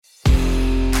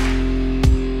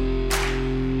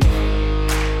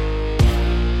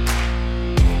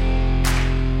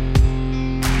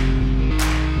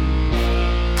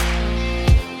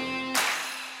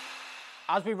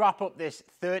As we wrap up this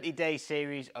 30-day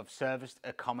series of serviced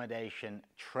accommodation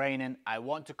training, I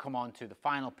want to come on to the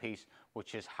final piece,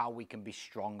 which is how we can be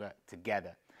stronger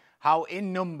together. How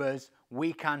in numbers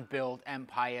we can build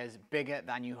empires bigger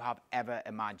than you have ever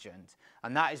imagined.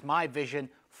 And that is my vision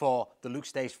for the Luke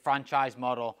Stays franchise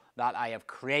model that I have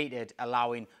created,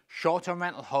 allowing short-term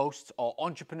rental hosts or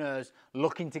entrepreneurs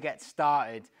looking to get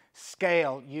started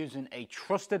scale using a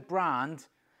trusted brand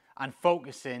and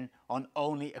focusing on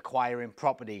only acquiring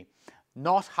property,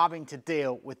 not having to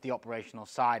deal with the operational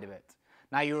side of it.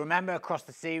 Now, you remember across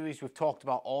the series, we've talked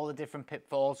about all the different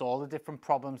pitfalls, all the different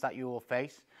problems that you will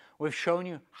face. We've shown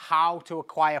you how to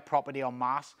acquire property en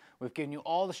masse. We've given you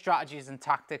all the strategies and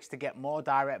tactics to get more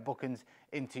direct bookings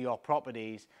into your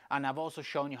properties. And I've also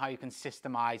shown you how you can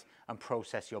systemize and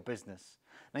process your business.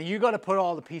 Now, you've got to put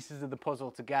all the pieces of the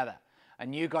puzzle together.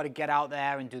 And you've got to get out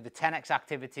there and do the 10x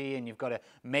activity, and you've got to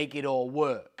make it all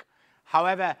work.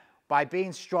 However, by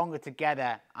being stronger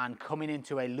together and coming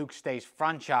into a Luke Stays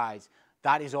franchise,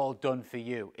 that is all done for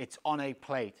you. It's on a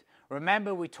plate.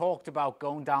 Remember, we talked about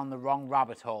going down the wrong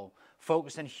rabbit hole.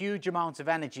 Focusing huge amounts of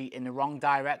energy in the wrong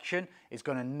direction is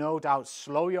going to no doubt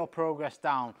slow your progress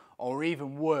down, or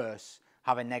even worse,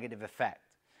 have a negative effect.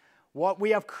 What we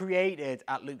have created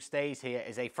at Luke Stays here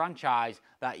is a franchise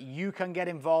that you can get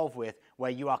involved with,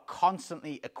 where you are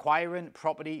constantly acquiring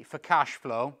property for cash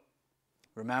flow.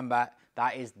 Remember,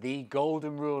 that is the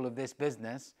golden rule of this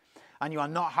business. And you are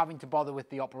not having to bother with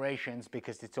the operations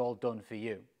because it's all done for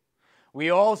you.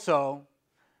 We also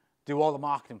do all the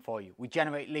marketing for you. We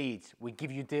generate leads. We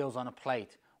give you deals on a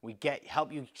plate. We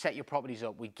help you set your properties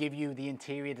up. We give you the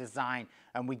interior design,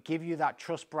 and we give you that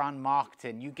trust brand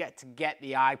marketing. You get to get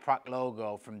the iPrac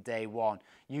logo from day one.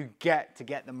 You get to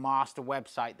get the master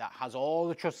website that has all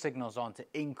the trust signals on to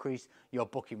increase your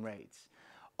booking rates.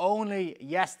 Only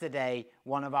yesterday,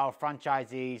 one of our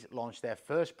franchisees launched their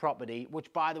first property,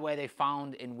 which, by the way, they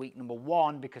found in week number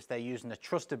 1 because they're using a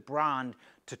trusted brand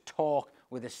to talk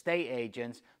with estate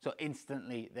agents. So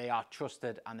instantly they are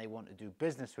trusted and they want to do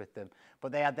business with them.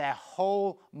 But they had their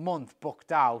whole month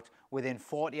booked out within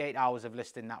 48 hours of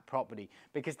listing that property,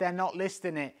 because they're not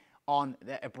listing it on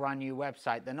a brand new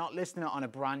website. They're not listing it on a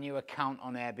brand new account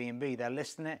on Airbnb. They're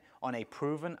listing it on a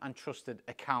proven and trusted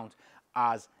account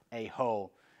as a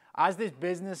whole. As this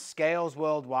business scales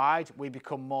worldwide, we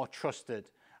become more trusted.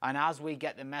 And as we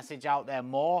get the message out there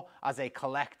more as a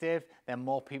collective, then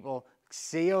more people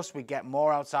see us, we get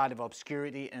more outside of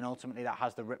obscurity, and ultimately that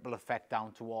has the ripple effect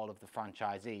down to all of the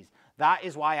franchisees. That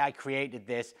is why I created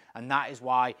this, and that is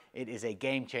why it is a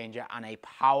game changer and a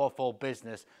powerful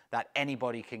business that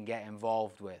anybody can get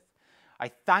involved with. I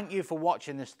thank you for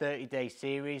watching this 30-day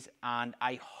series, and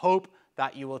I hope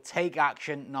that you will take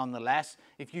action nonetheless.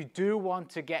 If you do want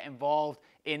to get involved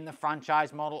in the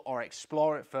franchise model or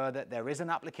explore it further, there is an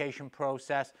application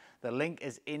process. The link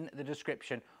is in the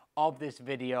description of this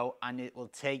video, and it will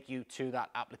take you to that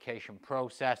application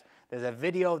process. There's a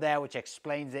video there which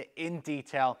explains it in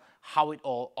detail how it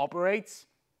all operates,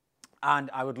 and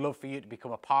I would love for you to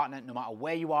become a partner. No matter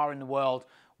where you are in the world,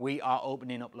 we are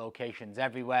opening up locations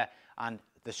everywhere, and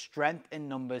the strength in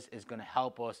numbers is going to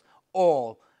help us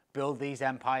all build these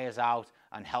empires out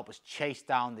and help us chase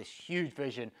down this huge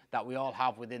vision that we all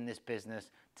have within this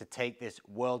business to take this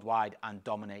worldwide and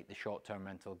dominate the short-term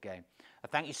rental game. I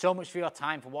thank you so much for your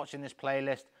time, for watching this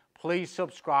playlist. Please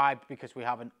subscribe, because we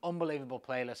have an unbelievable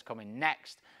playlist coming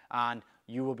next, and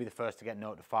you will be the first to get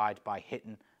notified by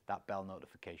hitting that bell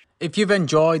notification. If you've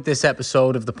enjoyed this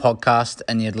episode of the podcast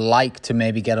and you'd like to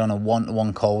maybe get on a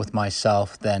one-to-one call with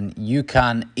myself, then you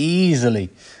can easily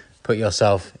put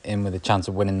yourself in with a chance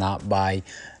of winning that by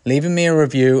leaving me a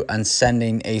review and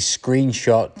sending a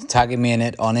screenshot, tagging me in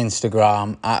it on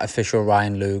Instagram at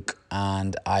 @officialryanluke,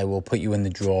 and I will put you in the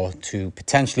draw to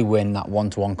potentially win that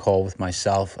one-to-one call with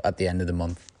myself at the end of the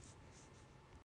month.